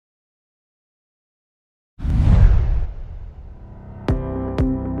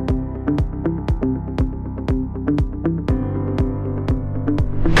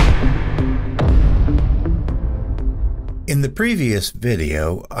In the previous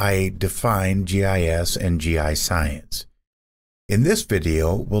video, I defined GIS and GI science. In this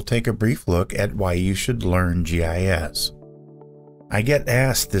video, we'll take a brief look at why you should learn GIS. I get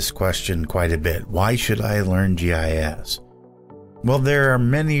asked this question quite a bit. Why should I learn GIS? Well, there are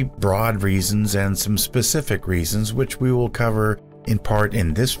many broad reasons and some specific reasons, which we will cover in part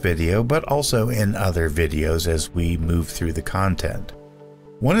in this video, but also in other videos as we move through the content.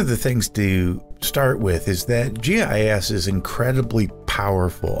 One of the things to start with is that GIS is incredibly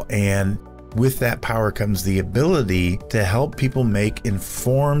powerful, and with that power comes the ability to help people make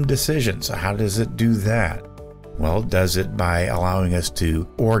informed decisions. So how does it do that? Well, it does it by allowing us to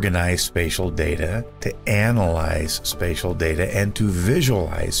organize spatial data, to analyze spatial data, and to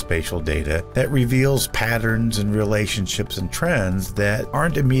visualize spatial data that reveals patterns and relationships and trends that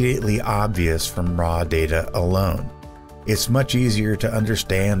aren't immediately obvious from raw data alone. It's much easier to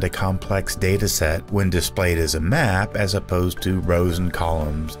understand a complex data set when displayed as a map as opposed to rows and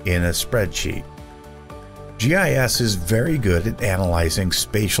columns in a spreadsheet. GIS is very good at analyzing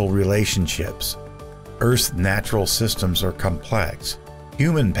spatial relationships. Earth's natural systems are complex.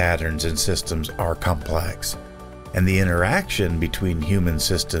 Human patterns and systems are complex. And the interaction between human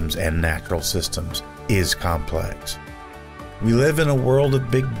systems and natural systems is complex. We live in a world of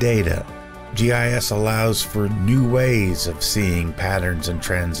big data. GIS allows for new ways of seeing patterns and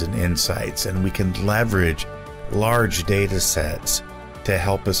trends and insights, and we can leverage large data sets to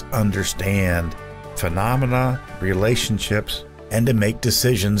help us understand phenomena, relationships, and to make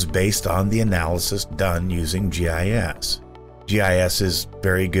decisions based on the analysis done using GIS. GIS is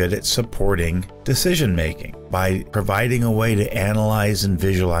very good at supporting decision-making. By providing a way to analyze and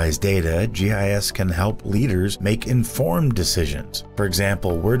visualize data, GIS can help leaders make informed decisions. For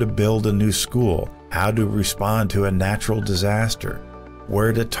example, where to build a new school, how to respond to a natural disaster,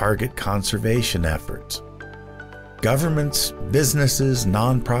 where to target conservation efforts. Governments, businesses,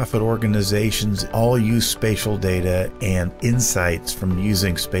 nonprofit organizations all use spatial data and insights from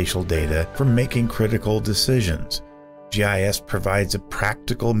using spatial data for making critical decisions. GIS provides a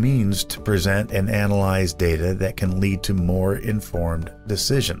practical means to present and analyze data that can lead to more informed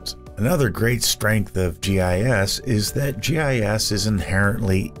decisions. Another great strength of GIS is that GIS is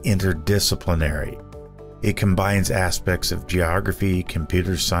inherently interdisciplinary. It combines aspects of geography,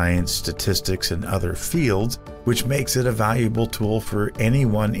 computer science, statistics, and other fields, which makes it a valuable tool for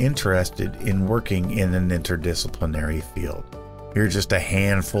anyone interested in working in an interdisciplinary field. Here are just a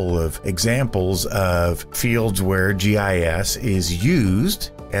handful of examples of fields where GIS is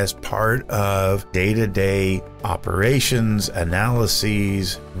used as part of day-to-day operations,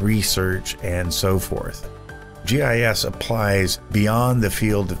 analyses, research, and so forth. GIS applies beyond the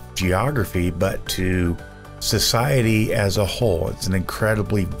field of geography, but to society as a whole. It's an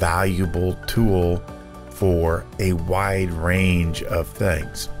incredibly valuable tool for a wide range of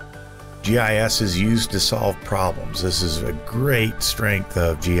things. GIS is used to solve problems. This is a great strength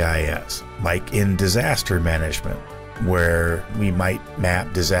of GIS, like in disaster management, where we might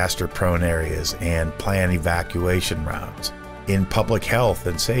map disaster-prone areas and plan evacuation routes. In public health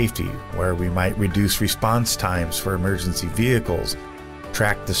and safety, where we might reduce response times for emergency vehicles,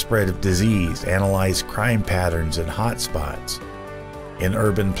 track the spread of disease, analyze crime patterns and hotspots. In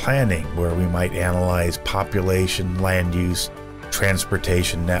urban planning, where we might analyze population, land use,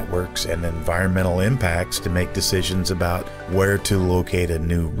 transportation networks, and environmental impacts to make decisions about where to locate a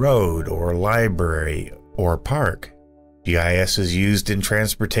new road or library or park. GIS is used in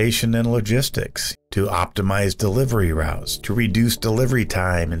transportation and logistics to optimize delivery routes, to reduce delivery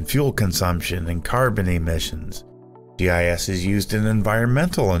time and fuel consumption and carbon emissions. GIS is used in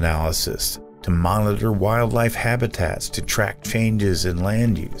environmental analysis to monitor wildlife habitats, to track changes in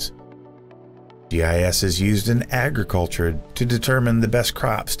land use. GIS is used in agriculture to determine the best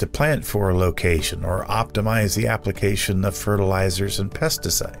crops to plant for a location or optimize the application of fertilizers and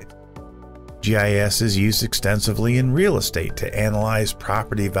pesticides. GIS is used extensively in real estate to analyze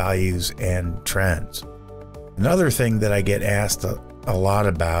property values and trends. Another thing that I get asked a lot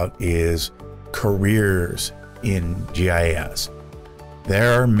about is careers in GIS.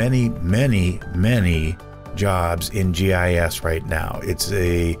 There are many jobs in GIS right now. It's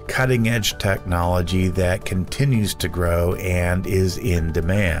a cutting-edge technology that continues to grow and is in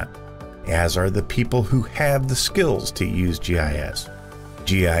demand, as are the people who have the skills to use GIS.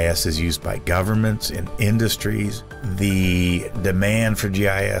 GIS is used by governments and industries. The demand for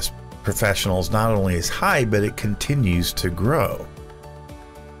GIS professionals not only is high, but it continues to grow.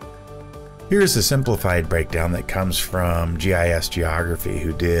 Here's a simplified breakdown that comes from GIS Geography,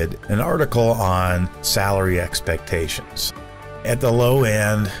 who did an article on salary expectations. At the low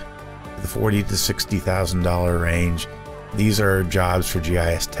end, the $40,000 to $60,000 range, These are jobs for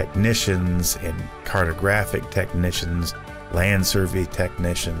GIS technicians and cartographic technicians, land survey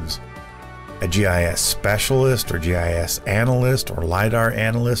technicians. A GIS specialist or GIS analyst or LiDAR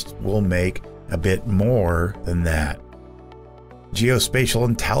analyst will make a bit more than that. Geospatial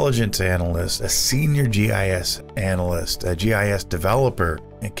intelligence analyst, a senior GIS analyst, a GIS developer,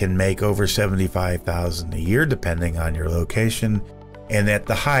 it can make over $75,000 a year depending on your location. And at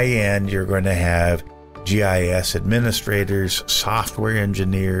the high end, you're going to have GIS administrators, software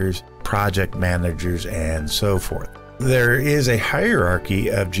engineers, project managers, and so forth. There is a hierarchy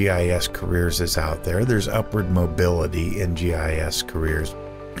of GIS careers that's out there. There's upward mobility in GIS careers.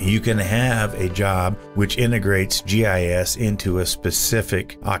 You can have a job which integrates GIS into a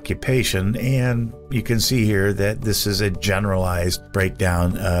specific occupation, and you can see here that this is a generalized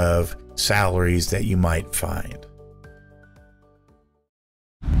breakdown of salaries that you might find.